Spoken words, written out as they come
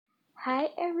Hi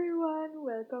everyone,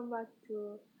 welcome back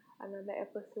to another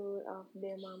episode of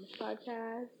Dear Mom's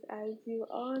Podcast. As you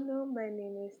all know, my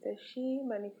name is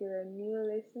Tashim, and if you're a new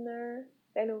listener,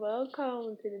 then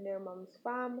welcome to the Dear Mom's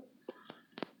fam.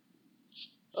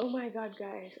 Oh my God,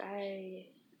 guys, I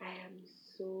am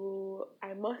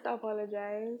I must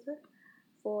apologize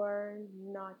for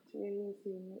not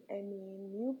releasing any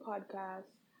new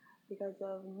podcasts because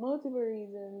of multiple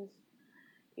reasons.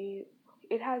 It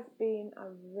it has been a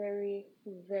very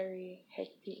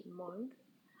hectic month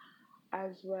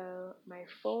as well. My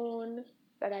phone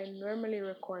that I normally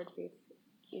record with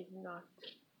is not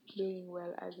doing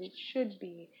well as it should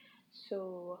be.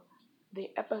 So the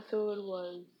episode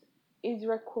was is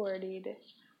recorded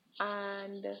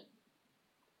and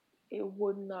it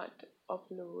would not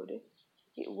upload.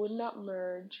 It would not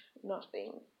merge,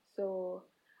 nothing. So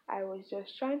I was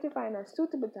just trying to find a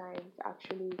suitable time to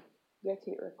actually get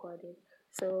it recorded.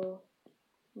 So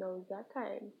now is that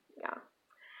time. Yeah.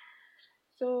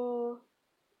 So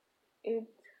it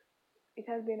it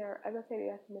has been as I said,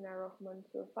 it has been a rough month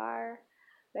so far.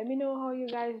 Let me know how you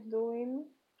guys doing.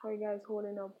 How you guys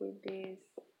holding up with this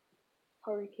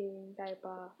hurricane type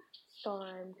of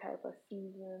storm type of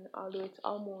season? Although it's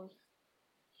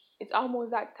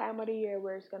almost that time of the year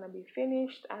where it's gonna be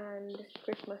finished and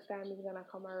Christmas time is gonna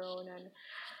come around and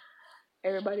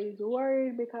everybody's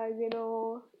worried because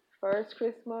first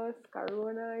Christmas,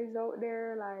 Corona is out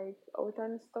there like out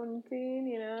and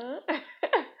stunting.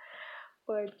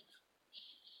 But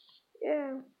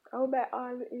yeah, I hope that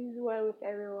all is well with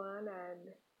everyone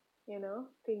and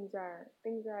things are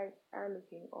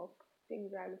looking up.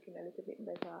 Things are looking a little bit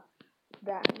better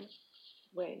than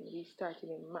when we started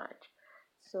in March.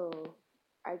 So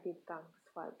I give thanks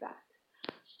for that.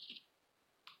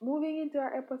 Moving into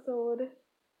our episode,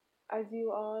 as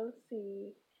you all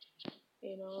see,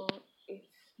 you know, it's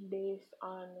based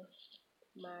on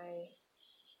my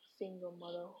single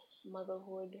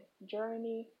motherhood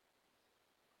journey.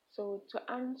 So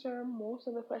to answer most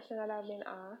of the questions that have been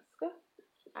asked,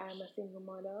 I am a single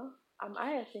mother. Am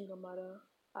I a single mother?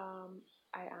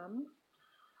 I am.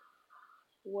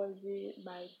 Was it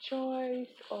by choice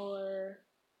or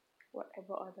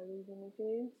whatever other reason it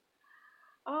is?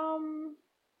 Um,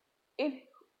 it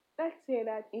let's say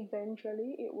that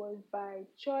eventually it was by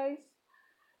choice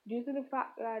due to the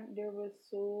fact that there was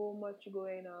so much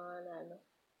going on and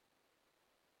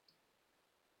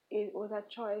it was a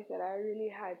choice that I really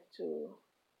had to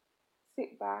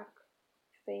sit back,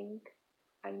 think,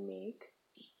 and make.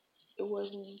 It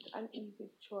wasn't an easy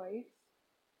choice,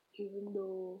 even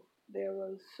though there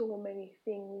were so many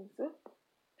things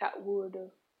that would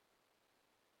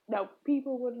that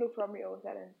people would look from the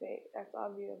outside and say, that's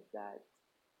obvious that,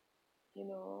 you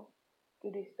know,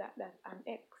 do this, that's an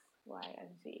X, Y, and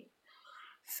Z.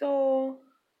 So,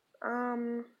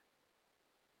 um,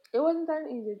 it wasn't an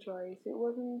easy choice. It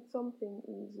wasn't something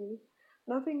easy.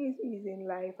 Nothing is easy in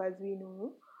life, as we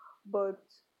know. But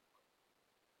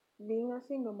being a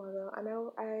single mother, and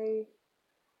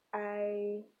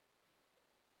I,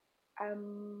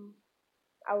 um,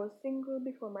 I was single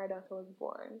before my daughter was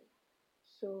born.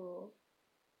 So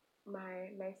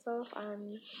myself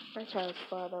and my child's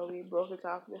father, we broke it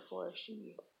off before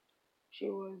she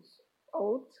was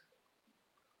out.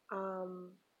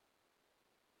 Um,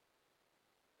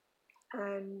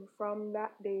 and from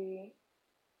that day,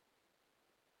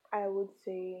 I would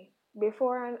say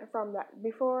before and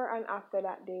after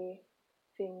that day,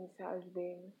 things has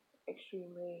been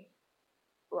extremely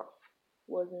rough.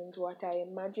 Wasn't what I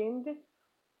imagined.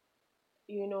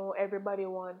 Everybody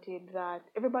wanted that.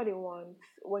 Everybody wants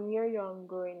when you're young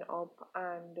growing up,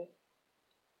 and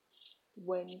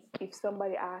when if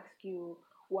somebody asks you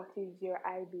what is your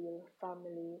ideal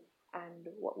family and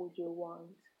what would you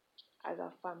want as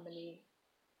a family,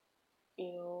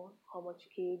 how much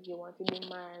kids you want to be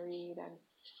married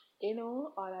and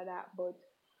all of that. But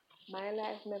my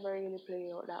life never really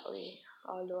played out that way.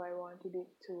 Although I wanted it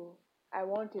to, I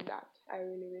wanted that. I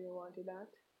really wanted that.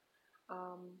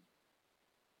 Um,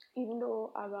 Even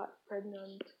though I got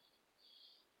pregnant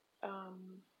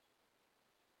um,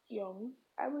 young,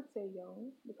 I would say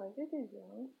young because it is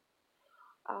young.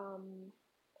 Um,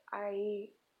 I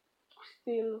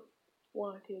still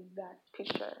wanted that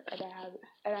picture that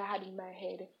I had in my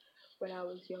head when I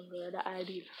was younger, the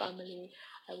ideal family.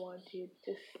 I wanted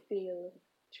to still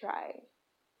try,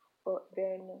 but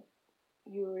then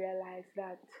you realize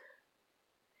that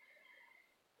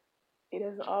it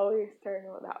doesn't always turn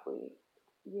out that way.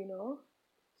 You know,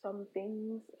 some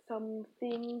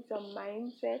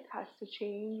mindset has to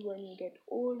change when you get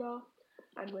older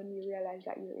and when you realize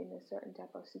that you're in a certain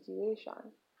type of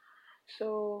situation.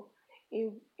 So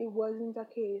it wasn't a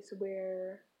case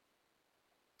where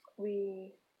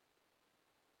we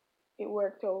it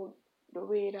worked out the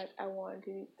way that I wanted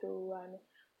it to, and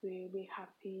we be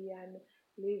happy and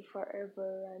live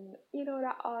forever, and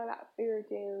that all that fairy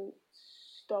tale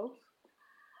stuff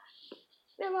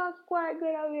never quite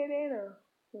got away there,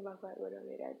 never quite got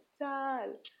away there at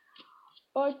all.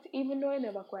 But even though I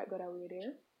never quite got away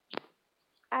there,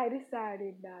 I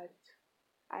decided that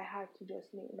I had to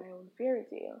just make my own fairy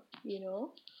tale,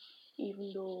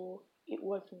 even though it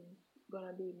wasn't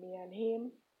gonna be me and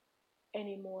him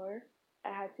anymore. I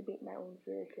had to make my own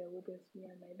fairy tale with just me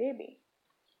and my baby.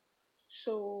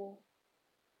 So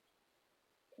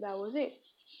that was it.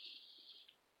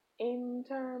 In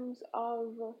terms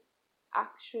of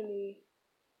actually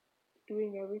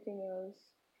doing everything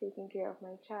else, taking care of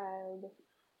my child,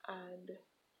 and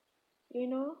you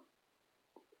know,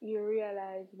 you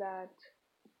realize that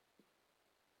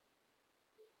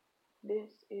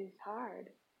this is hard.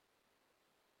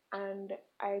 And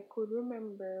I could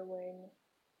remember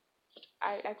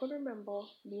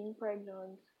being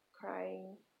pregnant,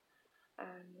 crying,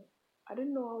 and I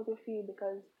didn't know how to feel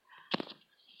because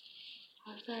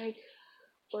I was like,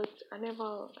 but I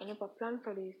never planned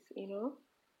for this.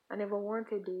 I never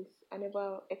wanted this. I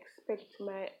never expected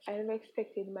my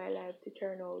life to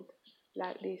turn out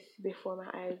like this before my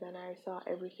eyes, and I saw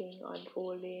everything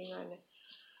unfolding, and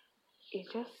it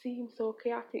just seemed so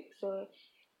chaotic. So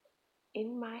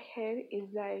in my head,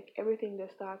 it's like everything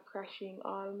just start crashing.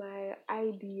 All my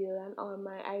ideal and all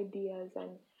my ideas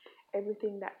and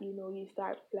everything that you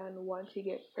start plan once you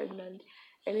get pregnant.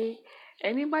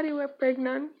 Anybody were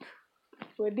pregnant,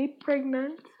 were deep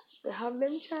pregnant, they have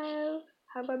them child,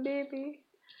 have a baby,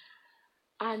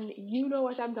 and you know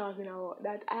what I'm talking about.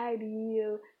 That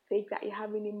ideal thing that you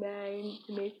have in your mind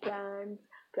to make plans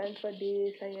for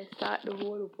this, and you start the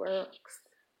whole works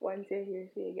once you hear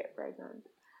say you get pregnant.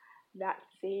 That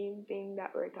same thing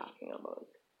that we're talking about.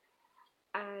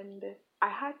 And I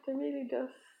had to really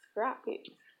just scrap it,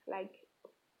 like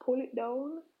pull it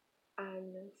down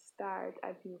and start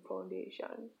a new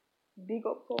foundation. Dig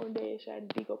up foundation,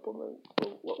 dig up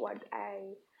what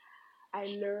I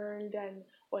learned and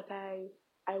what I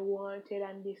wanted,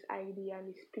 and this idea and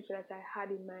this picture that I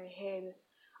had in my head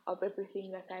of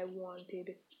everything that I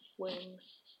wanted when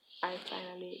I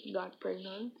finally got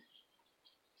pregnant.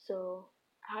 So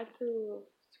I had to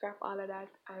scrap all of that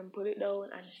and put it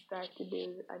down and start to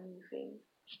build a new thing.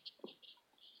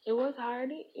 It was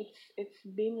hard. It's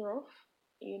been rough.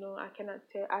 I cannot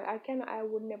tell. I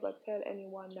would never tell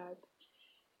anyone that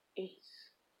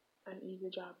it's an easy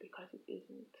job because it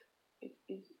isn't. It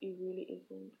really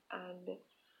isn't. And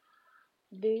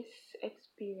this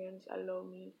experience allowed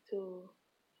me to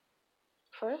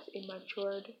first it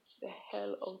matured the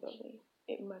hell out of me.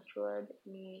 It matured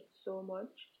me so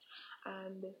much,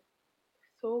 and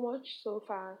so much so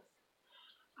fast.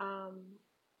 Um,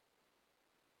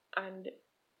 and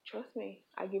trust me,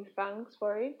 I give thanks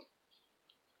for it.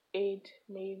 It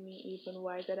made me even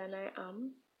wiser than I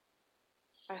am.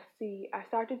 I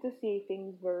started to see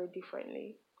things very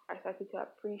differently. I started to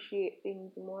appreciate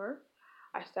things more.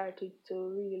 I started to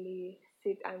really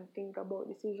sit and think about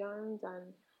decisions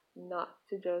and not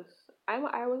to just. I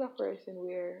was a person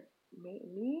where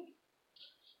me,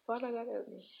 Father God help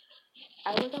me.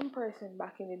 I was a person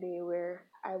back in the day where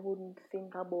I wouldn't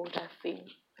think about a thing.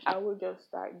 I would just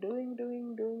start doing,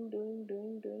 and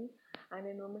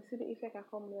then when I see the effect, I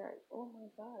come there. Oh my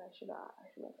God, I should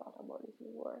have thought about this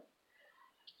before.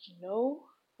 No,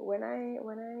 when I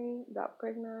got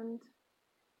pregnant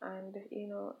and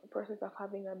the process of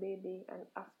having a baby, and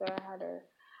after I had her,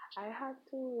 I had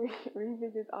to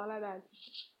revisit all of that.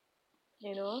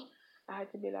 You know, I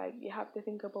had to be like, you have to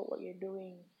think about what you're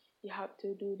doing. You have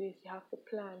to do this. You have to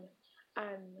plan,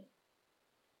 and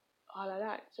all of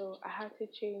that. So I had to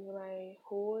change my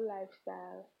whole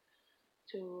lifestyle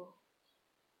to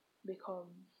become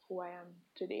who I am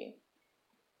today.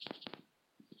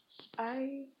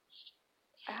 I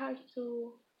I had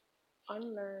to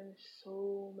unlearn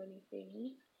so many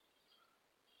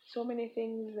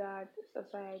things that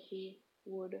society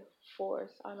would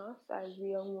force on us as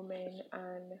young women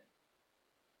and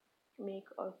make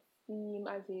us seem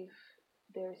as if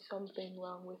there's something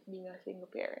wrong with being a single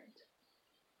parent.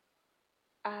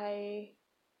 I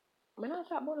I'm not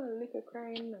talking about a little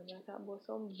crying, I'm not talking about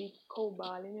some big cow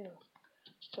balling,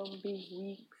 some big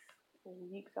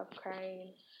weeks of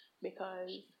crying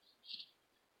because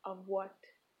of what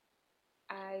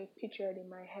I pictured in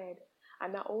my head.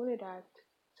 And not only that,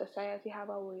 society have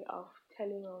a way of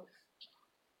telling us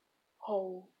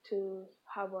how to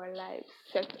have our lives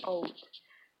set out.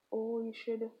 Oh, you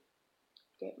should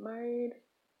get married,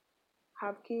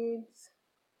 have kids,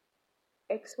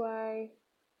 XY,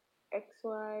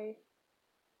 XY,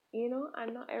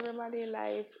 and not everybody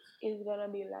life is gonna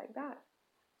be like that.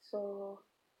 So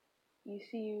you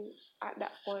see, at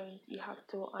that point, you have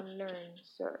to unlearn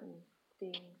certain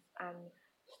things and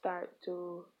start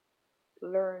to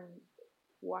learn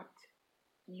what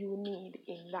you need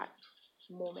in that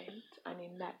moment and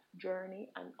in that journey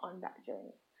and on that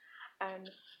journey. And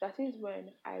that is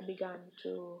when I began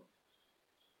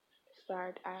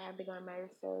my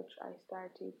research. I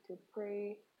started to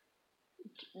pray,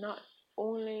 not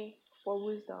only for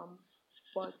wisdom,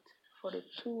 but for the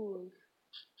tools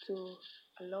to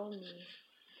allow me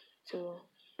to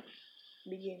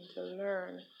begin to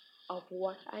learn of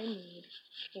what I need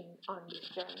on this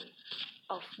journey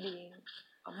of being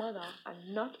a mother,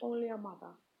 and not only a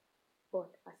mother, but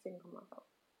a single mother,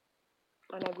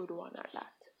 and a good one at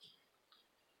that.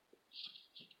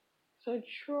 So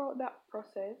throughout that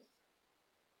process,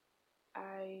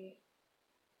 I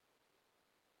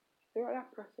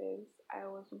I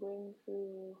was going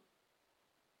through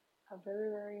a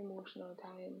very, very emotional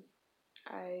time.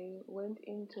 I went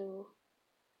into,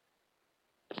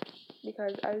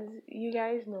 because as you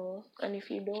guys know, and if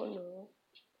you don't know,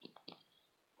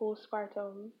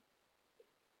 postpartum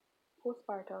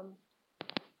postpartum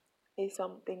is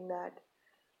something that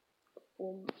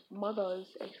mothers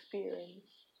experience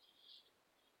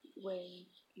when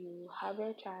you have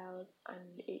your child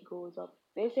and it goes up.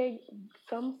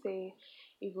 Some say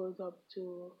it goes up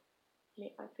to,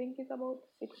 I think it's about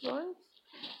 6 months,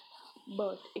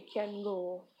 but it can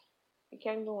go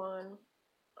on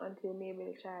until maybe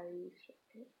the child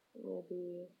reaches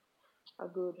maybe a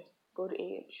good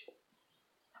age.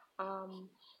 Um,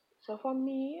 so for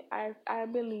me, I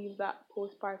believe that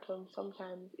postpartum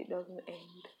sometimes it doesn't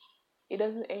end. It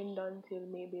doesn't end until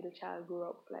maybe the child grow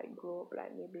up like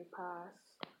maybe past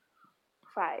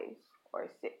 5 or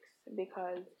 6,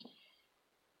 because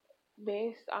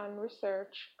based on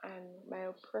research and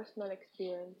my personal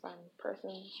experience and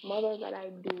persons mothers that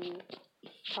I do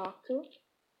talk to,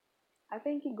 I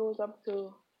think it goes up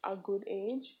to a good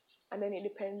age, and then it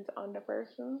depends on the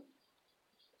person.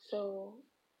 So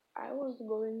I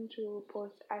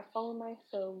found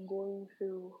myself going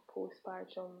through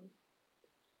postpartum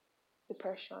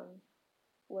depression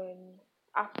when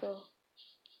after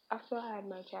after I had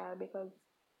my child, because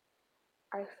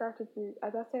I started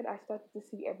to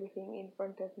see everything in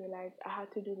front of me like I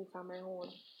had to do this on my own.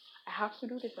 I have to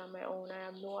do this on my own. I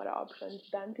have no other options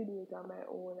than to do it on my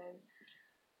own.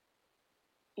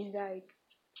 And it's like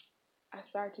I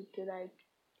started to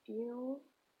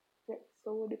get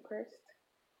so depressed,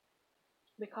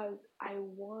 because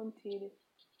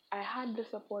I had the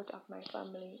support of my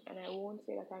family, and I won't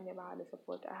say that I never had the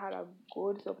support. I had a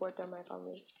good support of my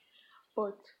family,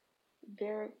 but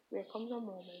there comes a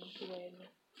moment when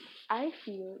I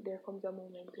feel there comes a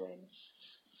moment when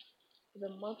the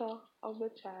mother of the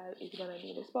child is gonna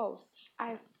need a spouse.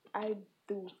 I I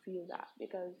do feel that,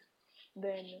 because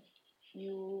then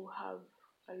you have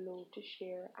a lot to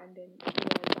share, and then you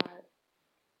guys are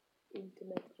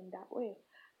intimate in that way.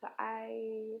 So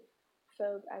I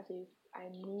felt as if I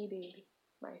needed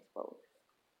my spouse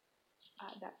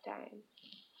at that time.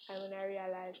 And when I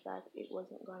realized that it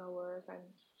wasn't gonna work and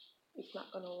it's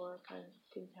not gonna work and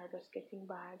things are just getting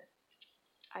bad,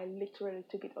 I literally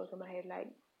took it out of my head like,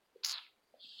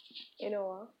 you know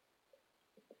what?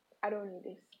 I don't need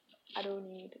this. I don't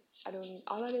need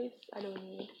all of this. I don't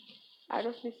need. I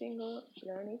just be single,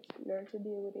 learn to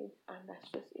deal with it, and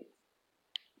that's just it.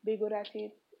 Be good at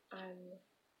it, and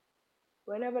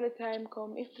whenever the time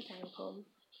come, if the time comes,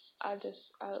 I'll just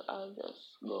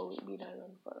go with being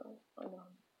alone for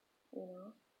alone. You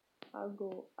know,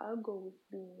 I'll go with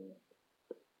being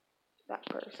that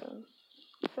person.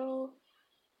 So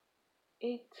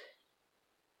it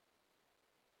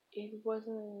it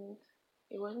wasn't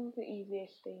it wasn't the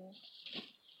easiest thing.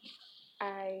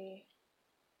 I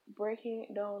breaking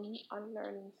it down,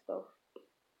 unlearning stuff,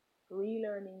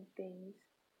 relearning things.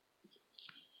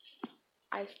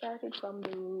 I started from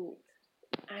the root,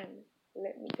 and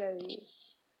let me tell you,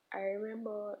 I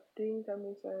remember doing some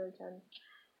research, and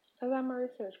because I'm a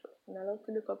research person, I love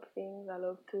to look up things, I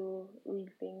love to read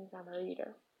things. I'm a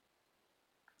reader.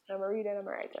 I'm a reader and I'm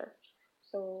a writer.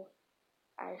 So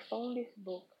I found this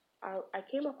book. I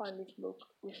came upon this book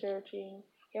researching.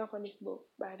 Came upon this book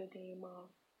by the name of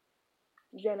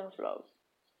Zen of Love,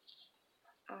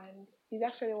 and he's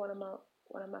actually one of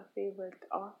my favorite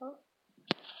authors.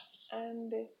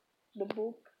 And the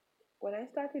book, when I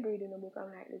started reading the book,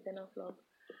 I'm like, the Zen of Love.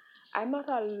 I'm not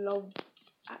a love.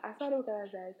 I started looking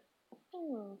at it as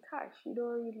Gosh, you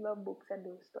don't read love books and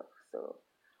those stuff, so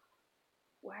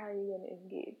why are you gonna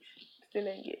engage? Still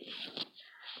engage.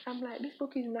 I'm like, this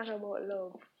book is not about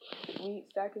love. We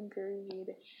starting to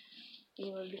read,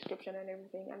 description and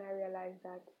everything, and I realized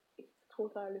that it's a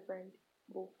totally different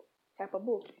book, type of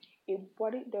book.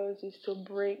 What it does is to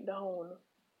break down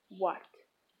what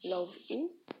love is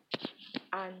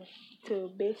and to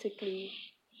basically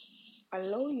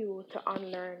allow you to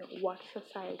unlearn what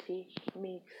society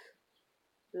makes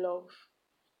love,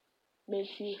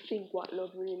 makes you think what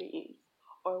love really is,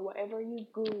 or whatever you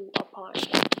grew upon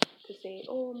to say,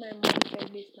 oh, my mom said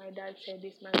this, my dad said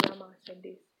this, my grandma said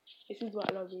this is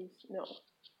what love is. No,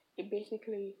 it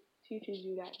basically teaches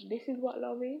you that this is what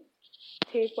love is.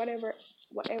 Take whatever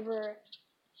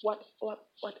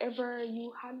whatever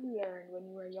you had learned when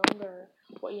you were younger,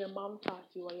 what your mom taught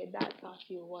you, what your dad taught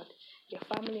you, what your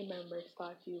family members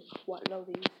taught you, what love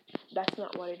is. That's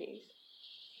not what it is.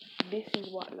 This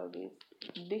is what love is.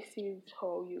 This is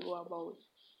how you go about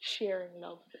sharing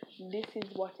love. This is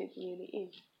what it really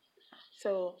is.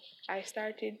 So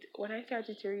when I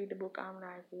started to read the book, I'm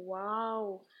like,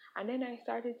 wow. And then I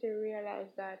started to realize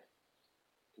that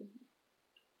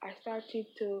it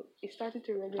started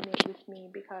to resonate with me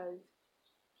because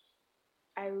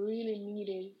I really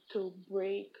needed to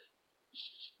break,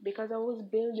 because I was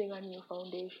building a new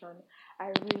foundation.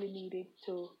 I really needed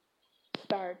to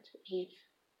start with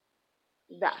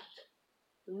that.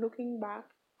 Looking back,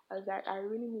 I was like, I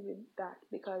really needed that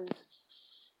because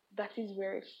that is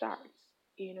where it starts,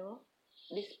 you know.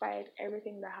 Despite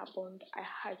everything that happened, I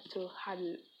had to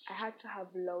have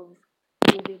love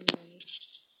within me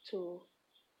to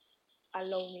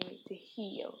allow me to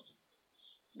heal.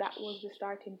 That was the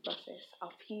starting process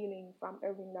of healing from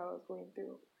everything that I was going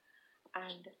through.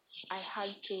 And I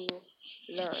had to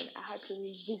learn, I had to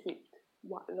revisit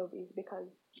what love is, because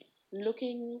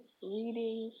looking,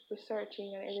 reading,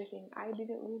 researching, and everything, I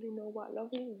didn't really know what love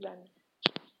is. And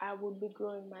I would be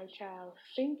growing my child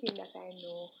thinking that I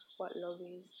know what love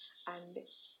is, and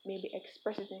maybe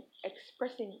expressing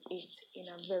it in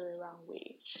a very wrong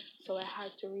way. So I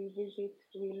had to revisit,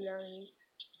 relearn,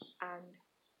 and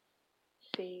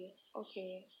say,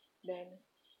 okay, then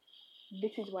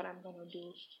this is what I'm gonna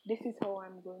do. This is how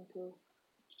I'm going to.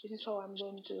 This is how I'm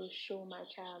going to show my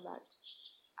child that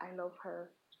I love her.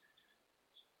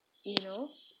 You know,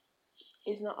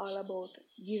 it's not all about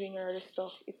giving her the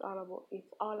stuff. It's all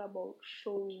about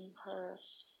showing her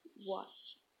what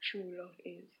true love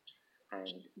is.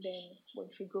 And then when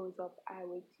she grows up, I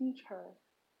will teach her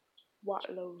what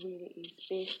love really is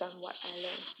based on what I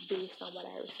learned, based on what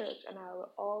I researched, and I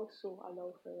will also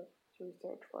allow her to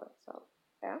research for herself.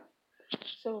 Yeah.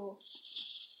 So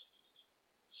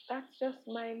that's just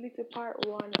my little part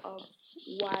one of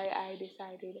why I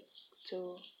decided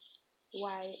to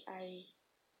why I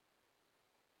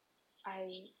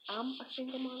am a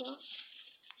single mother,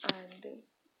 and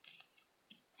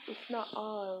it's not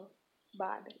all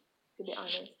bad, to be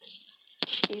honest.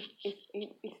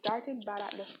 It started bad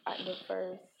at the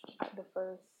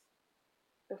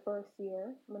first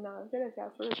year. I'm not gonna say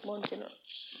first month, you know.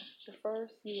 The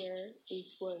first year it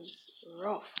was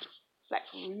rough, like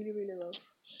really really rough.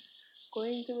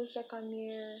 Going to the second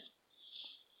year,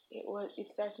 it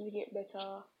started to get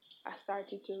better. I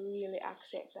started to really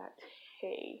accept that,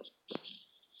 hey,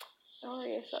 don't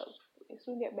worry yourself, it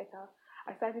will get better.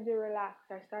 I started to relax.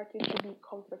 I started to be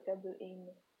comfortable in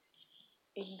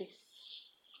this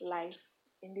life,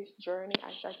 in this journey.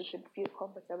 I started to feel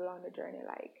comfortable on the journey.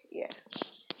 Like, yeah,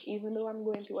 even though I'm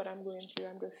going through what I'm going through,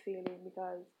 I'm just sailing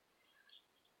because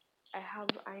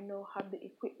I know have the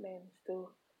equipment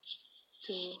to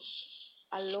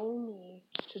allow me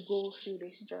to go through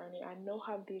this journey. I now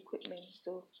have the equipment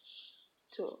to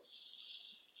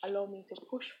allow me to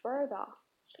push further.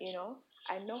 You know,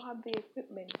 I now have the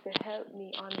equipment to help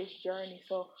me on this journey.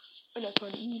 So when I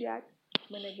turn idiot,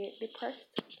 when I get depressed,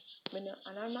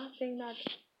 and I'm not saying that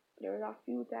there are a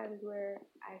few times where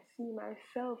I see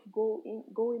myself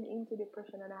going into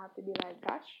depression, and I have to be like,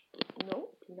 gosh, no,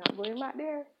 you're not going back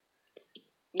there.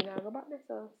 You're not go back there,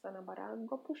 so son, but I'll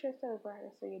go push yourself right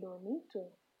there so you don't need to.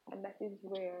 And that is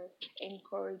where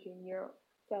encouraging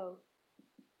yourself,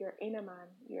 your inner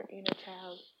man, your inner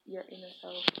child, your inner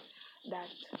self, that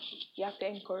you have to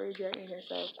encourage your inner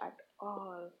self at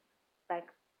all. Like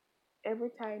every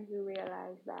time you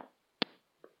realize that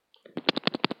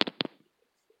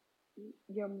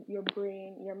your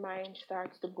brain, your mind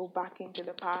starts to go back into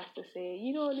the past to say,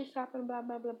 this happened, blah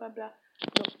blah blah blah blah.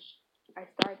 No, I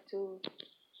start to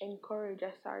encourage.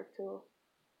 I start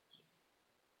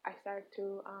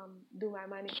to do my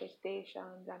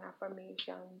manifestations and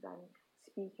affirmations and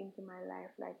speak into my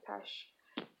life like,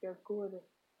 Tash, you're good.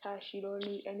 Tash, you don't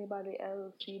need anybody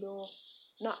else. You don't,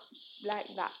 not like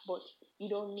that, but you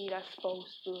don't need a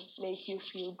spouse to make you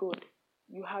feel good.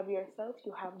 You have yourself,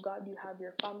 you have God, you have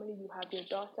your family, you have your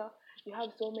daughter, you have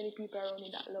so many people around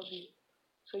you that love you.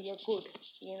 So you're good,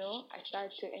 I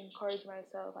start to encourage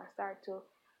myself. I start to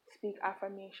speak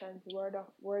affirmations,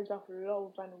 words of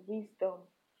love and wisdom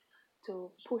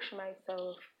to push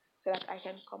myself so that I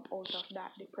can come out of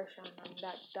that depression and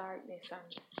that darkness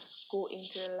and go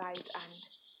into the light. And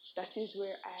that is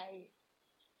where I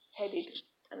headed,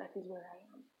 and that is where I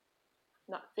am.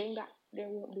 Not saying that there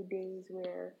won't be days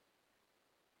where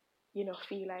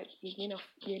feel like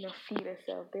feel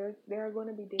yourself. There are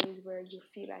gonna be days where you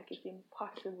feel like it's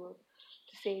impossible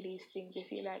to say these things. You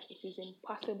feel like it is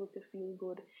impossible to feel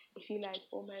good. You feel like,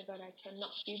 oh my God, I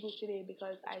cannot feel good today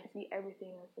because I see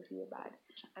everything else to feel bad.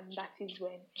 And that is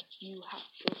when you have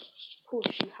to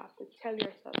push. You have to tell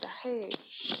yourself that, hey,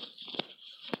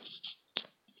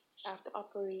 I have to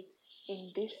operate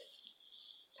in this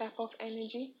type of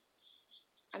energy,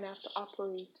 and I have to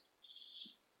operate,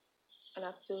 and I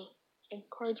have to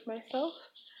encourage myself,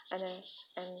 and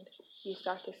you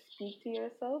start to speak to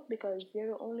yourself because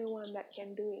you're the only one that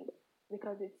can do it,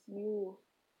 because it's you,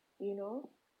 you're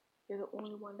the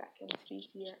only one that can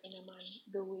speak to your inner man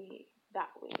that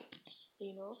way,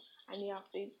 and you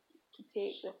have to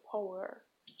take the power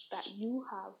that you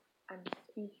have and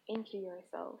speak into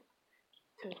yourself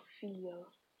to feel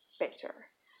better.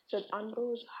 So on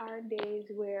those hard days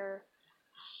where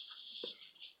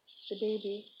the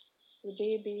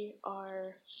baby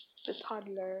or the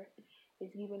toddler is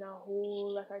giving a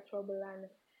whole lot of trouble, and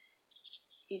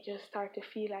you just start to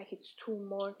feel like it's too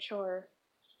much, or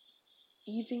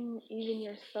even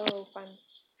yourself, and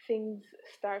things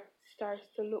starts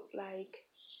to look like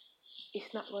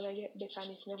it's not gonna get better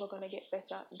and it's never gonna get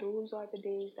better. Those are the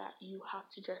days that you have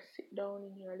to just sit down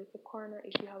in your little corner,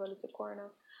 if you have a little corner,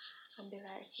 and be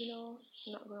like,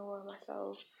 I'm not gonna worry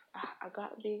myself. I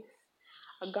got this.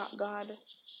 I got God,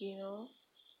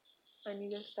 and you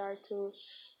just start to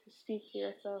speak to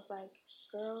yourself like,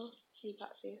 girl, you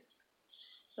got this.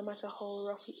 No matter how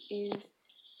rough it is,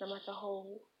 no matter how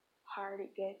hard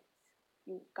it gets,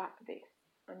 you got this.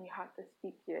 And you have to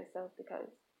speak to yourself because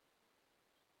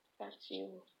that's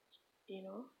you,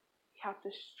 You have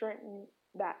to strengthen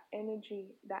that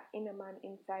energy, that inner man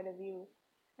inside of you,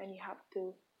 and you have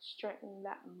to strengthen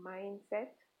that mindset.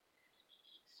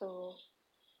 So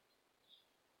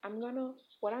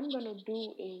what I'm gonna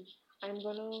do is I'm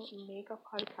gonna make a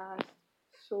podcast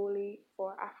solely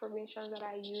for affirmations that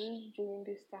I use during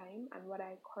this time and what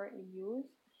I currently use,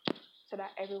 so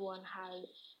that everyone has,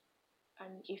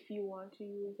 and if you want to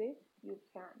use it, you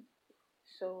can.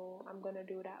 So I'm gonna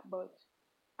do that. But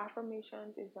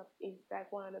affirmations is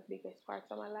like one of the biggest parts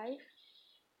of my life,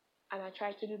 and I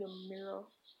try to do the mirror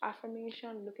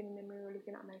affirmation, looking in the mirror,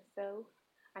 looking at myself,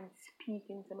 and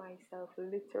speaking to myself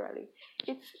literally.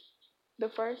 It's the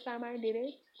first time I did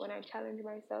it, when I challenged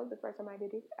myself, the first time I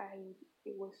did it,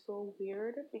 it was so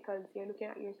weird because you're looking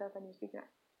at yourself and you're speaking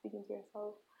to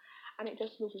yourself, and it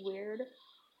just looked weird,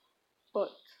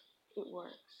 but it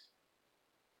works.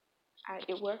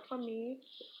 It worked for me.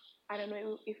 I don't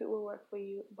know if it will work for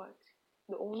you, but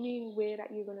the only way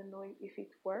that you're gonna know if it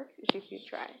works is if you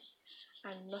try,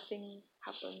 and nothing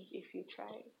happens if you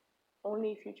try.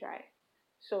 Only if you try.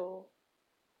 So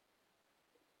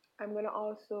I'm gonna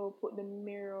also put the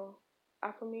mirror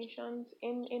affirmations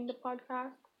in the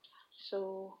podcast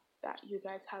so that you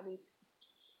guys have it.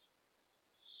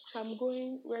 So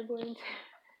we're going to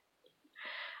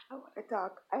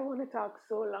I wanna talk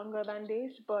so longer than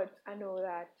this, but I know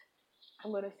that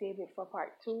I'm gonna save it for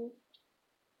part 2.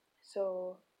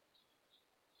 So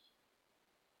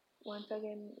once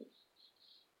again,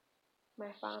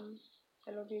 my fam,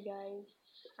 I love you guys.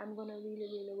 I'm gonna really,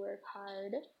 really work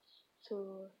hard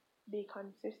to be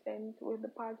consistent with the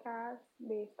podcast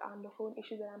based on the phone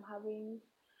issue that I'm having.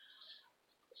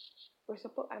 I'm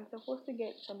supposed to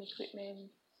get some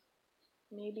equipment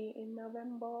maybe in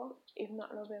November. If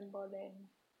not November, then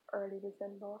early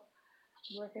December.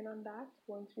 I'm working on that.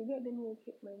 Once we get the new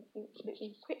equipment,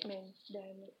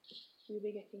 then we'll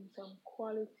be getting some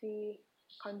quality,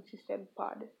 consistent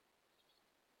pod.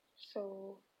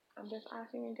 So I'm just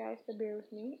asking you guys to bear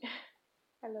with me.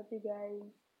 I love you guys.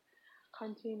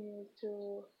 Continue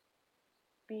to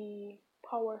be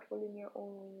powerful in your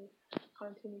own way.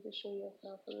 Continue to show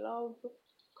yourself love.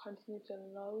 Continue to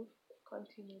love.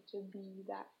 Continue to be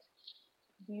that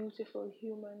beautiful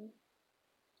human.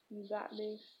 You got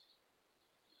this.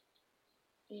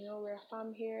 We're a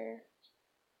fam here.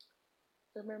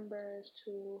 Remember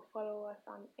to follow us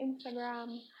on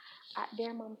Instagram at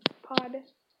dearmomspod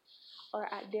or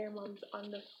at dearmoms_.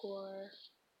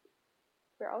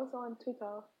 We're also on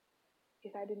Twitter,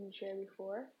 if I didn't share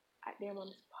before, at Dear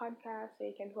Moms Podcast, so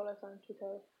you can follow us on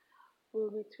Twitter. We'll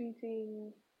be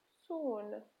tweeting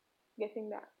soon, getting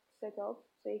that set up,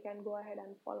 so you can go ahead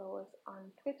and follow us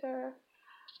on Twitter.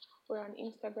 We're on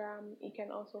Instagram. You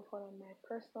can also follow my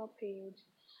personal page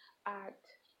at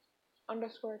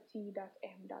 _t.m.s.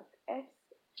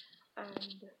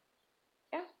 And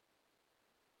yeah,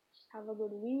 have a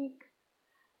good week.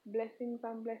 Blessings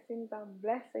and blessings and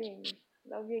blessings.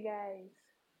 Love you guys.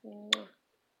 Mwah.